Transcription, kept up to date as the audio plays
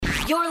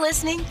You're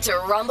listening to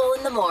Rumble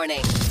in the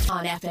Morning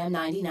on FM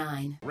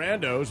 99.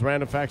 Randos,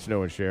 Random Facts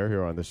Know and Share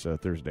here on this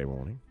Thursday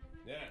morning.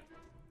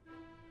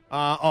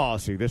 Yeah.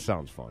 See, this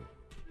sounds fun.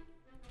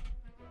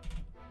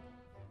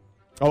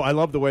 Oh, I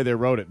love the way they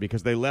wrote it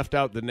because they left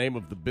out the name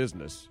of the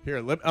business. Here,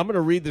 I'm going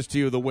to read this to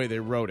you the way they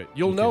wrote it.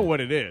 You'll know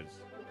what it is.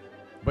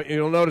 But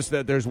you'll notice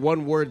that there's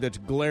one word that's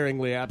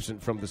glaringly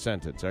absent from the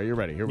sentence. Are you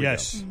ready? Here we go.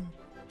 Yes.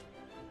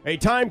 A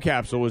time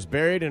capsule was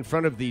buried in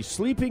front of the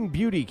Sleeping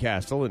Beauty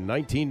Castle in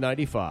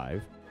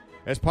 1995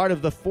 as part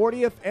of the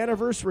 40th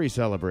anniversary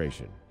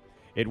celebration.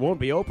 It won't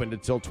be opened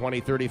until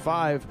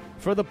 2035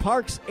 for the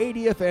park's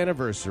 80th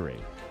anniversary.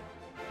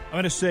 I'm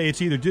going to say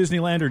it's either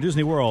Disneyland or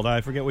Disney World. I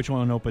forget which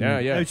one opened.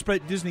 Yeah. It's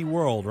Disney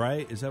World,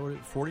 right? Is that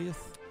what 40th?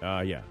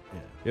 Yeah.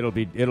 It'll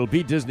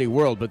be Disney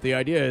World, but the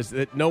idea is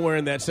that nowhere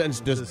in that sentence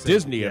does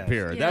Disney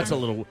appear. Yeah. That's a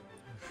little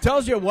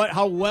tells you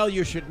how well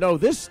you should know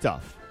this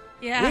stuff.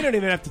 Yeah. We don't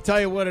even have to tell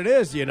you what it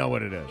is. You know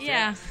what it is.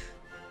 Yeah.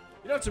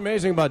 You know what's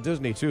amazing about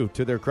Disney too,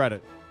 to their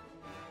credit.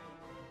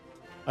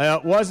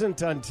 It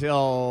wasn't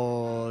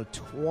until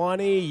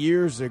 20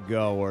 years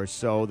ago or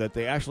so that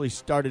they actually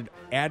started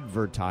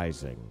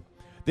advertising.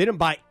 They didn't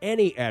buy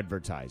any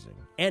advertising,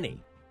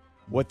 any.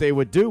 What they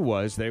would do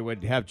was they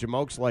would have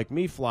jamokes like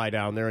me fly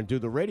down there and do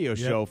the radio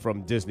show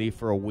from Disney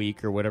for a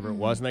week or whatever it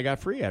was, and they got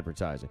free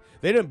advertising.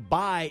 They didn't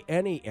buy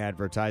any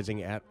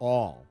advertising at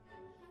all.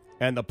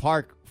 And the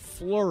park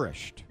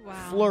flourished. Wow.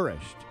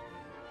 Flourished.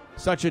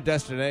 Such a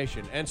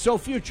destination. And so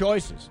few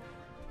choices.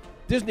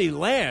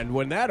 Disneyland,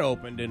 when that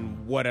opened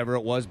in whatever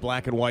it was,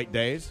 black and white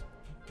days,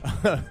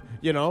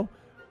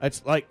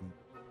 it's like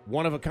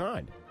one of a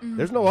kind. Mm-hmm.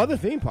 There's no other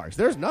theme parks.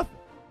 There's nothing.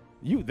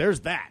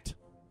 There's that.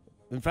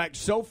 In fact,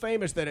 so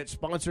famous that it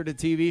sponsored a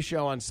TV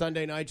show on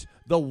Sunday nights,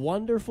 The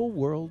Wonderful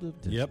World of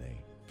Disney. Yep.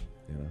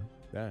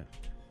 That.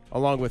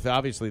 Along with,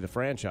 obviously, the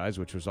franchise,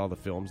 which was all the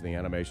films, the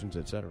animations,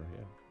 etc.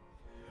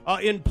 Yeah.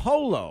 In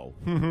polo.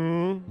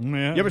 Mm-hmm.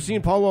 Yeah. You ever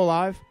seen polo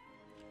live?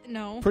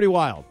 No. Pretty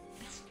wild.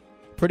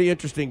 Pretty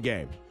interesting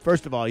game.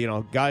 First of all,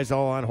 guys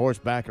all on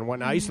horseback and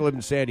whatnot. I used to live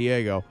in San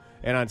Diego,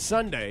 and on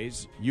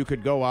Sundays, you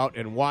could go out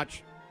and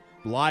watch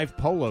live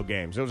polo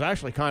games. It was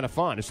actually kind of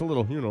fun. It's a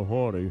little,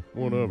 haughty,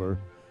 whatever.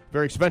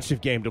 Very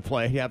expensive game to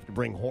play. You have to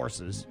bring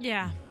horses.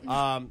 Yeah.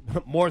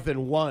 More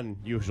than one,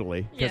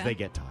 usually, because they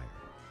get tired.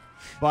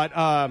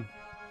 But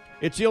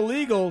it's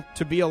illegal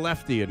to be a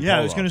lefty in polo. Yeah,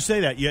 I was going to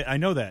say that. Yeah, I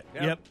know that.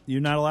 Yep.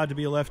 You're not allowed to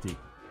be a lefty.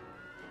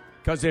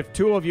 Because if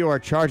two of you are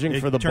charging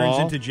for the ball... It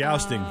turns into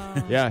jousting.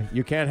 Yeah,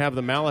 you can't have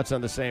the mallets on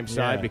the same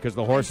side because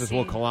the horses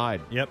will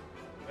collide. Yep.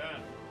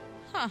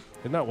 Huh.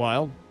 Isn't that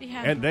wild?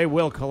 Yeah. And they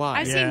will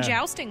collide. I've seen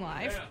jousting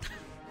live. Yeah.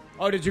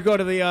 Oh, did you go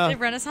to the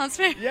Renaissance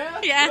Fair? Yeah?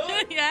 Yeah.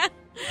 Really? Yeah.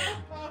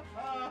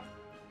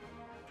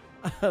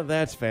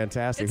 That's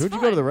fantastic. It's Who'd you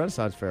fun. go to the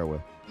Renaissance Fair with?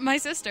 My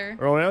sister.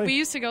 Oh, really? We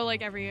used to go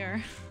every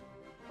year.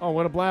 Oh,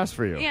 what a blast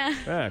for you. Yeah.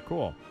 Yeah,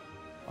 cool.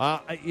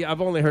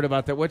 I've only heard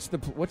about that. What's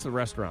the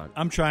restaurant?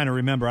 I'm trying to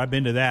remember. I've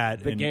been to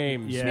that. The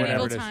games. Yeah. Whatever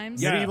Medieval it is.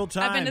 Times. Yeah. Medieval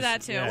Times. I've been to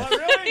that too. Yeah. Oh,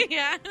 really?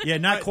 Yeah. Yeah,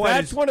 not quite.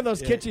 That's one of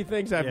those kitschy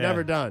things I've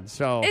never done.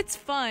 So It's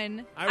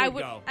fun. I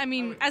would go. I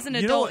mean, as an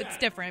You know- adult, it's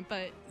different,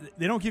 but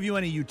They don't give you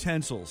any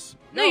utensils.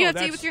 no, you have to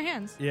that's- eat with your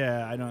hands.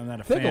 Yeah, I'm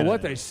not a think fan of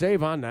what it. they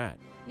save on that.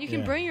 You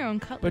can Yeah. bring your own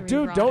cutlery. But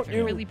dude, Rob, don't if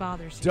you it really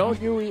bothers you?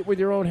 Don't you eat with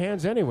your own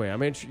hands anyway? I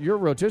mean, you're a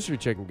rotisserie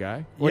chicken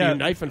guy. What Yeah. are you,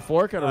 knife and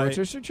fork on a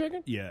rotisserie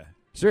chicken? Yeah.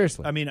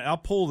 Seriously. I mean, I'll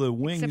pull the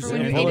wings Except for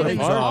and when you eat it legs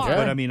raw, off, yeah.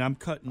 but I mean, I'm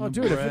cutting. Oh,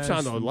 dude, if it's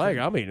on the breasts leg,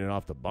 and- I'm eating it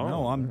off the bone.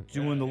 No, I'm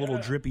doing the little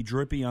drippy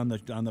on the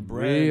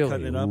bread, Really?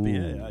 cutting it up. Ooh.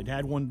 Yeah, I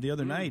had one the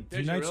other night, Did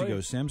 2 you nights really?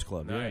 ago, Sam's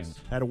Club. Nice.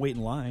 Yeah. Had to wait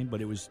in line,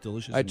 but it was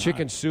delicious. I had and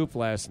chicken hot. soup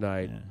last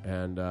night, Yeah.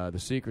 and the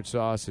secret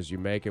sauce is you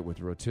make it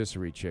with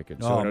rotisserie chicken.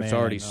 So Oh, it's man.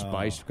 already Oh.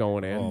 spiced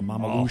going in. Oh,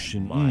 Mama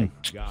Lucian. my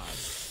God.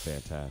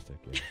 Fantastic.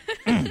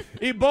 Yeah.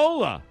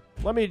 Ebola.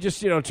 Let me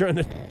just, turn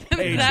the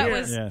page that here.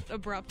 was Yeah.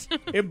 abrupt.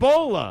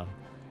 Ebola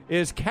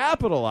is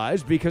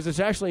capitalized because it's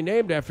actually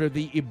named after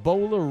the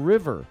Ebola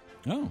River,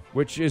 Oh,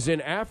 which is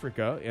in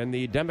Africa in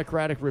the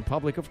Democratic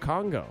Republic of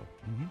Congo.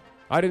 Mm-hmm.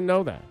 I didn't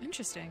know that.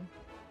 Interesting.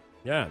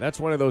 Yeah, that's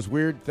one of those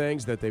weird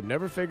things that they've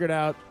never figured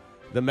out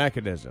the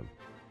mechanism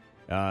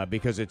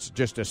because it's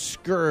just a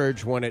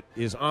scourge when it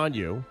is on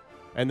you,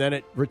 and then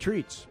it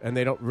retreats, and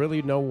they don't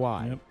really know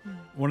why. yep.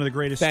 One of the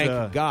greatest.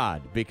 Thank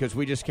God, because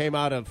we just came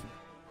out of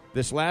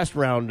this last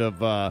round of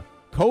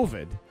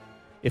COVID.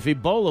 If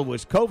Ebola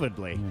was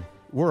COVIDly,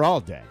 we're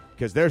all dead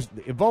because there's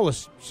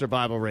Ebola's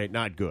survival rate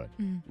not good,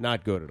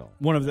 not good at all.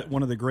 One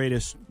of the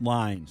greatest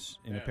lines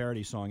in a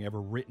parody song ever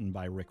written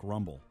by Rick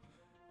Rumble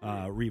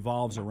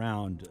revolves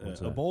around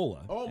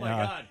Ebola. Oh, my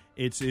God.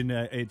 It's in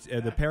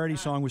the parody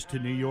song was to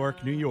New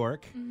York, New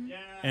York,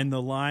 and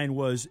the line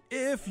was,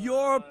 "If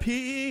you're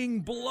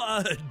peeing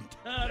blood,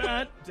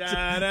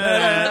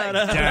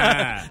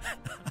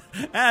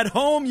 at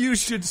home you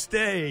should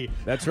stay."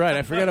 That's right.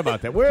 I forget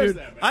about that. Where is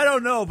Dude, that? Man? I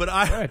don't know, but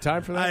All right,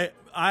 time for that.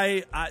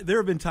 I there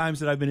have been times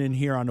that I've been in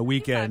here on the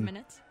weekend. 5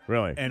 minutes.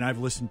 Really? And I've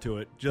listened to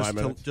it 5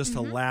 minutes? just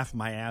to laugh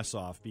my ass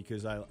off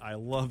because I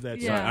love that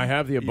Yeah. song. I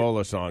have the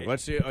Ebola song.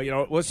 Let's see.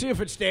 Let's see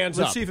if it stands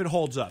up. Let's see if it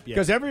holds up. Yeah.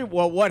 Because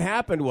what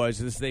happened was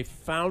they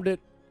found it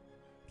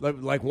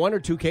like 1 or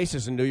 2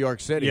 cases in New York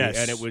City, Yes.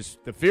 and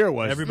the fear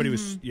was everybody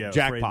was afraid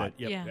jackpot.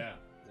 that- yep.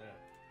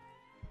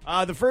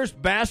 Yeah. The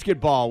first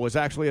basketball was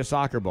actually a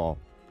soccer ball.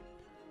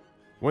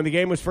 When the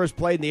game was first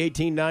played in the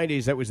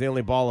 1890s, that was the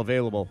only ball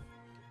available.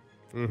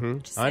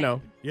 Just I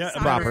know. Yeah, as a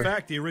Soccer. matter of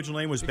fact, the original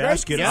name was Great.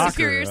 Basket Yeah. Ocker.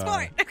 Superior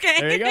sport. Okay.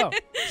 There you go.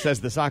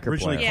 Says the soccer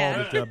Originally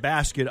player. called it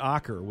Basket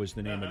Ocker was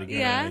the name of the game.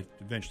 Yeah. And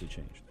they eventually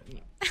changed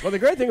it. Well, the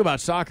great thing about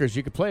soccer is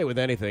you can play it with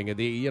anything.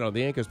 The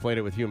Incas played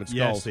it with human skulls.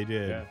 Yes, they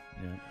did. Yeah.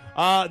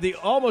 Yeah. The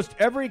almost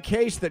every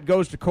case that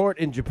goes to court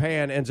in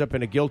Japan ends up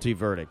in a guilty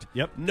verdict.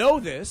 Yep. Know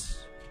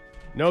this.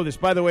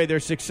 By the way, their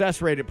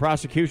success rate at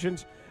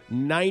prosecutions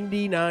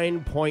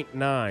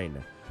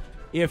 99.9.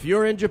 If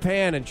you're in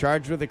Japan and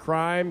charged with a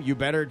crime, you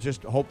better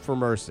just hope for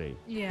mercy.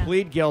 Yeah.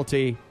 Plead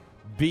guilty.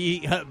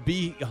 Be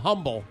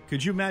humble.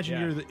 Could you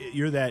imagine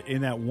you're that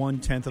in that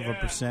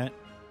 1/10%?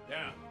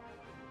 Yeah.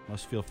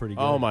 Must feel pretty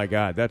good. Oh my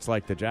God, that's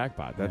like the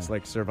jackpot. That's Yeah.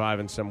 like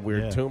surviving some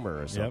weird Yeah. tumor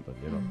or Yep. something.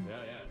 Yeah.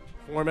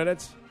 4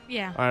 minutes.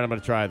 Yeah. All right, I'm going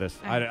to try this.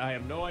 All right. I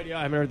have no idea.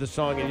 I haven't heard this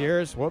song in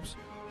years. Whoops.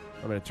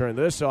 I'm going to turn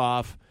this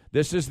off.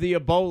 This is the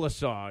Ebola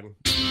song.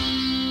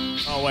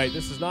 Oh, wait.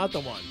 This is not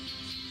the one.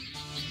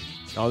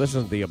 Oh, this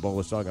isn't the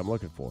Ebola song I'm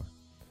looking for.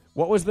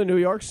 What was the New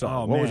York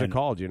song? Oh, what was it man.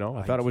 called?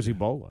 I thought it was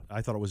Ebola.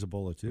 I thought it was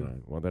Ebola, too. All right,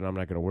 well, then I'm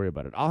not going to worry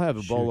about it. I'll have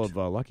a bowl Shoot.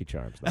 of Lucky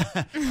Charms, though.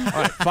 All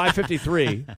right, 5:53.